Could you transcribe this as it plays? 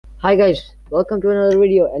Hi guys, welcome to another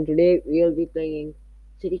video and today we'll be playing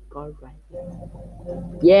City Car Drive.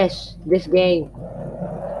 Yes, this game.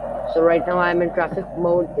 So right now I'm in traffic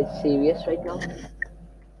mode. It's serious right now.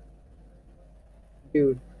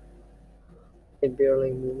 Dude, I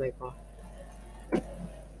barely move my car.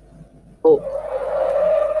 Oh,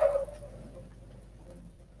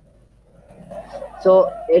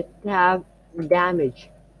 so it have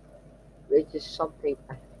damage, which is something.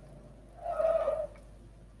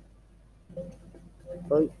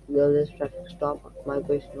 Well, will this traffic stop? My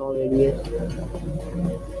question already is.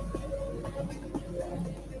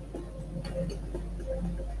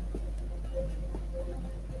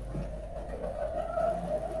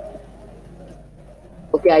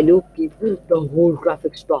 Okay, I do keep the whole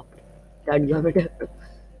traffic stopped. God damn it.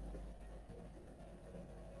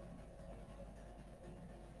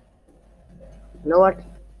 You know what?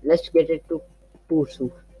 Let's get it to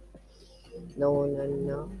Pursu. No, no,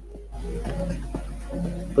 no.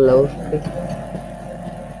 Close.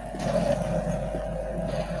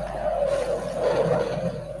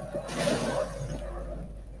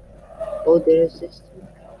 Oh, there is this.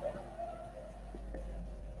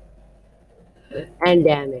 And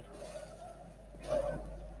damn it.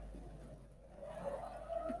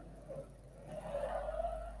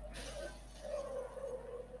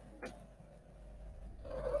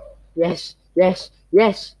 Yes, yes,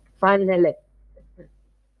 yes. Finally.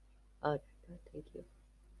 Uh, thank you.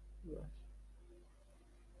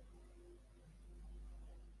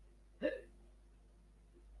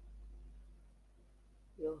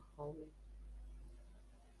 You're home.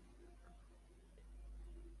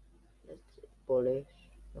 Let's see. Polish.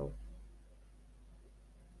 No,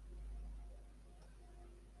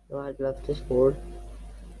 no, I'd love this board.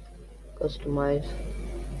 Customize.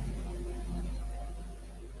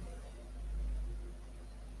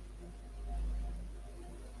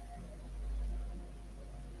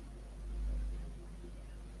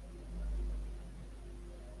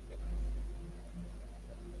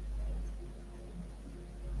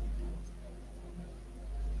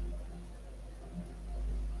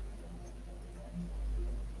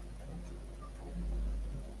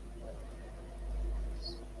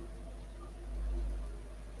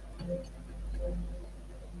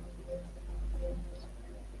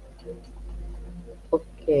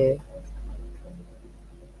 Okay.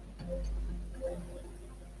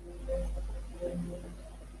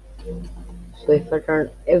 So if I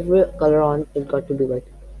turn every color on, it got to be white.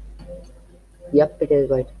 Yep, it is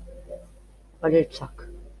white. But it suck.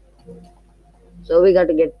 So we got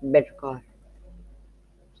to get better car.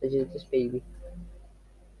 Such as this baby.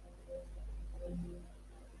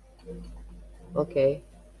 Okay.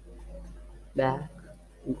 Back.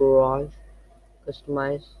 Garage.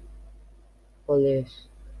 Customize. Police.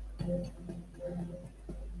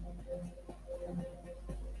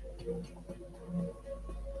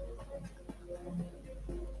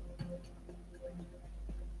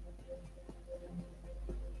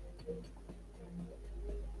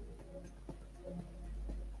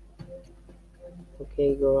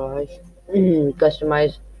 Okay, garage.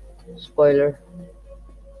 Customize. Spoiler.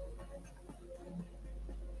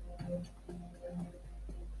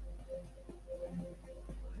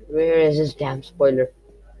 Where is this damn spoiler?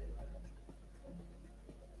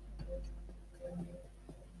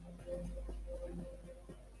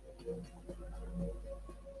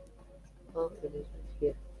 Oh, it is right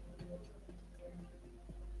here.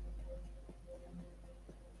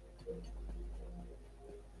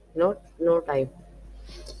 No time.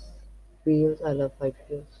 Wheels. I love white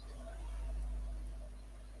wheels.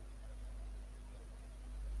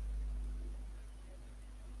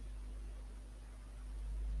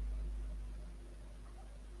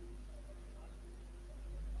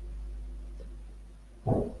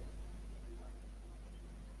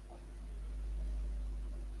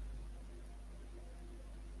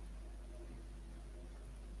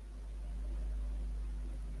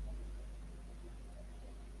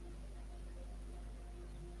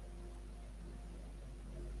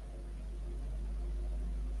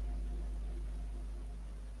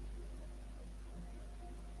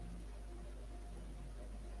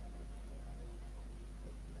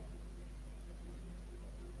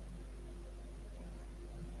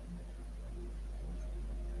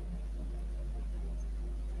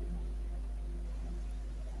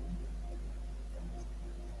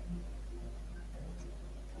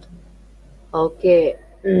 Okay.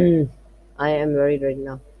 I am worried right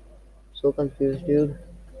now. So confused, dude.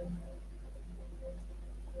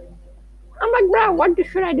 I'm like, bro, what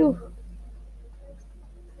should I do?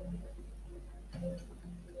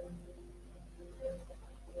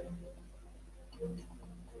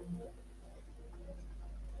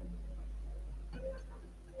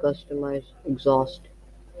 Customize exhaust.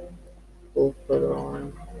 Go for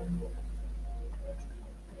on.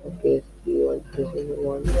 Okay, see what this is the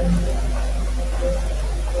one.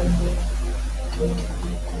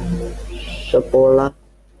 Sapola.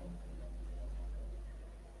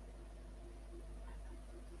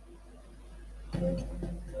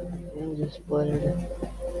 And just spoiled it.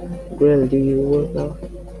 Grill, do you work out?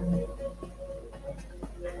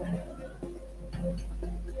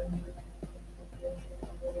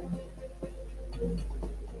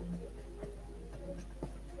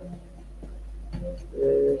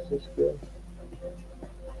 Where is this grill?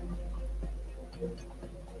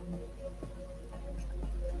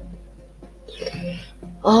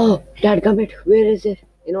 Oh, dadgummit, where is it?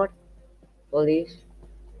 You know what? Police.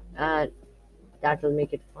 And that will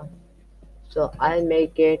make it fun. So I'll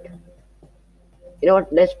make it. You know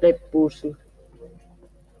what? Let's play Pursuit.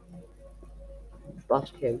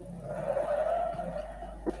 Bust him.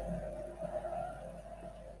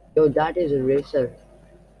 Yo, that is a racer.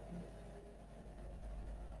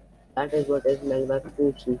 That is what is meant by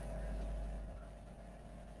Pursuit.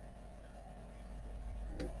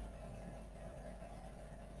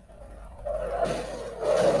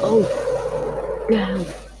 Oh, damn.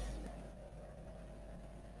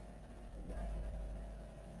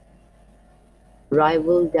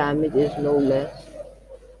 Rival damage is no less.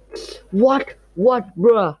 What? What,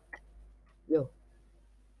 bruh? Yo.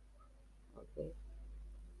 Okay.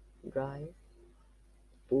 Drive.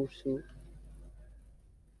 Pursuit.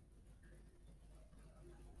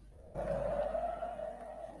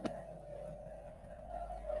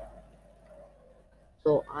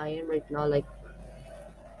 So I am right now like.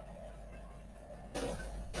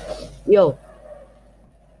 Yo.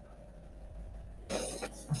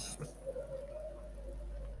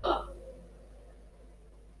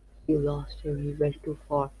 You lost him. He went too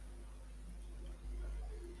far.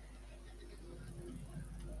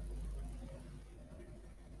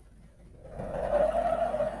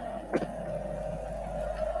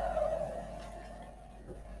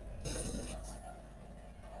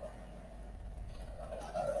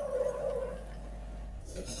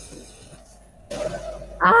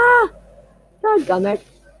 Ah! Dadgummit.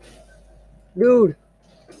 Dude.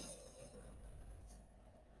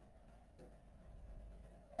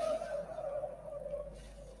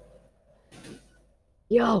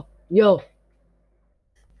 Yo. Yo.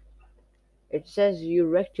 It says you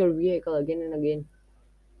wrecked your vehicle again and again.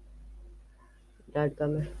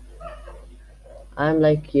 Dadgummit. I'm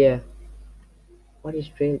like, yeah. What is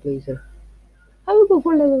train pleaser? I will go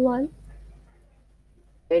for level 1.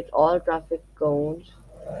 Hit all traffic cones.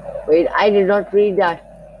 Wait, I did not read that.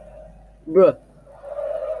 Bruh.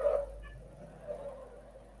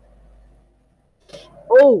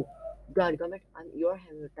 Oh! Dadgummit, you're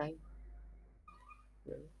having a time.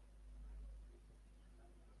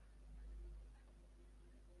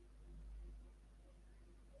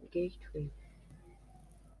 Gateway.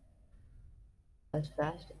 As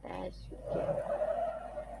fast as you can.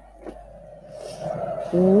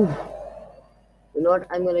 Ooh. You know what?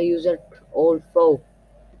 I'm gonna use that old foe.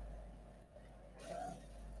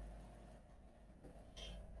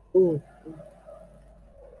 Ooh.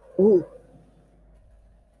 Ooh.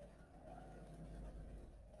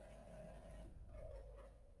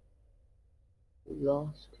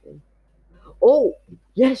 Lost him. Oh!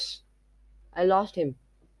 Yes! I lost him.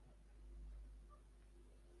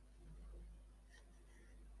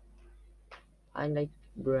 I'm like,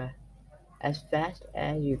 bruh. As fast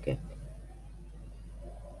as you can.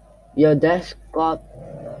 Yo, that's cop.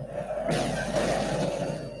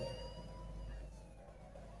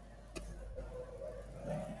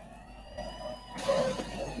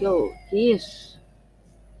 Yo, he is.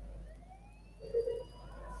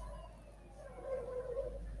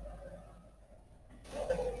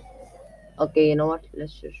 Okay, you know what?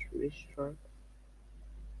 Let's just restart.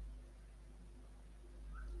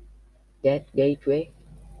 Get gateway.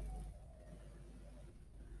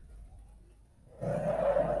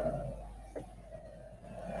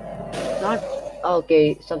 Not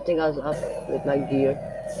okay. Something else up with my gear.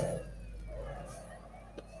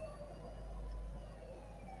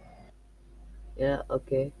 Yeah.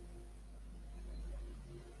 Okay.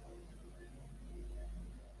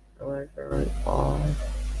 I want to turn on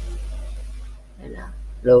and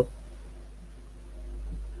low.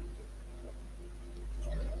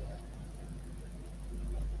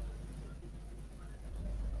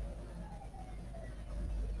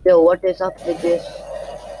 Yo, what is up with this?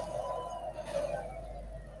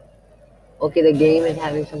 Okay, the game is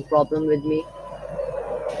having some problem with me.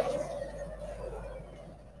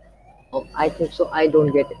 I think so. I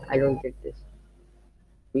don't get it. I don't get this.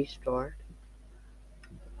 Restart.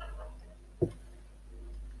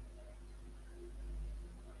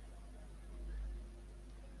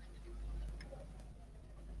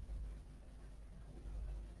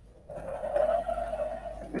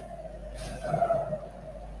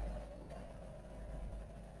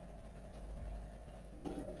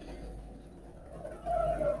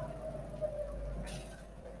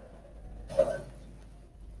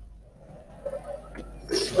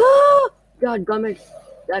 God damn it.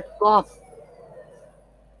 That cough.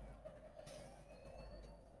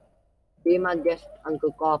 Be my guest,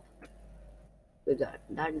 Uncle Cop.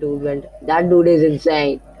 That dude is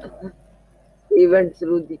insane. He went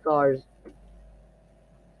through the cars.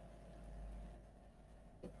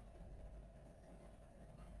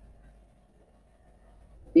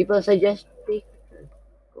 People suggest take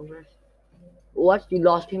congrats. What? You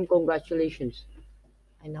lost him? Congratulations.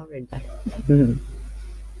 I now read that.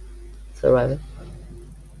 Survival.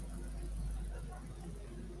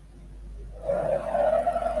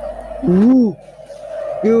 Ooh.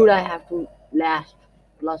 Dude, I have to last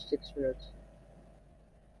plus 6 minutes.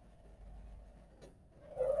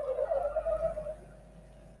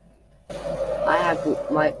 I have to.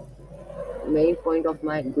 My main point of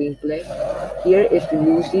my gameplay here is to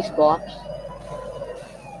use these cops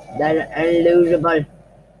that are unlosable.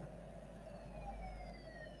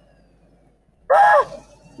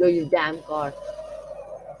 Yo, you damn car.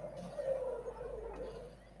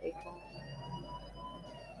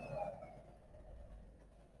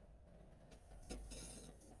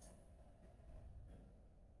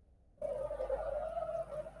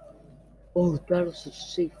 Oh, that was a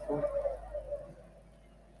safe one.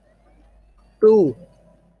 Two.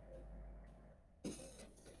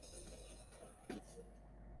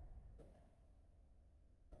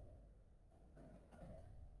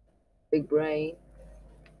 Big brain.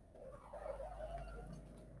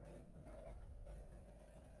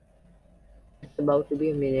 It's about to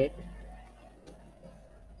be a minute.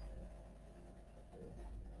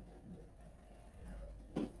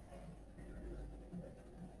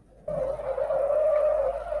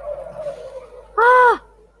 Ah!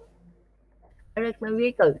 I wrecked my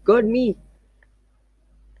vehicle. Good me.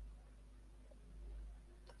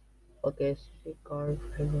 Okay, street car.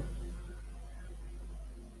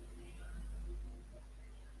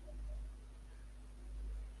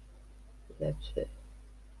 That's it.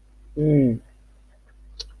 Hmm.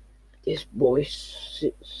 This boy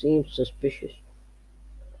seems suspicious.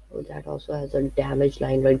 Oh, that also has a damage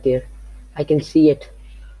line right there. I can see it.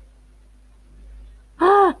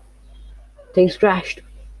 Ah! Things crashed.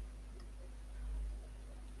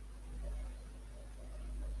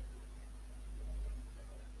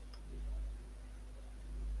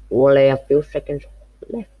 Only a few seconds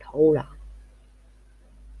left. Hold on.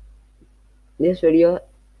 This video,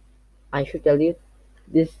 I should tell you,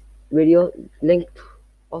 this video link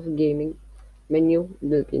of gaming menu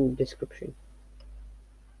will be in description.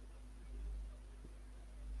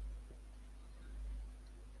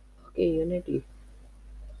 Okay, Unity.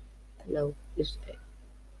 Hello. This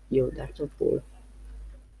yo, that's a fool.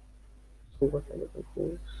 So what kind of a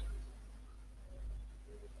fool?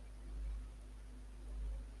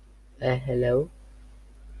 Hello.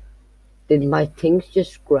 Did my things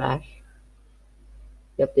just crash?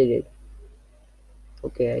 Yep, they did.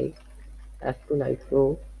 Okay. F to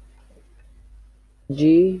nitro.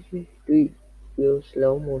 G to use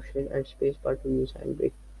slow motion and spacebar to use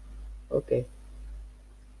handbrake. Okay.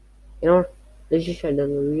 You know what? Let's just shut down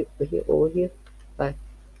the video over here. Bye.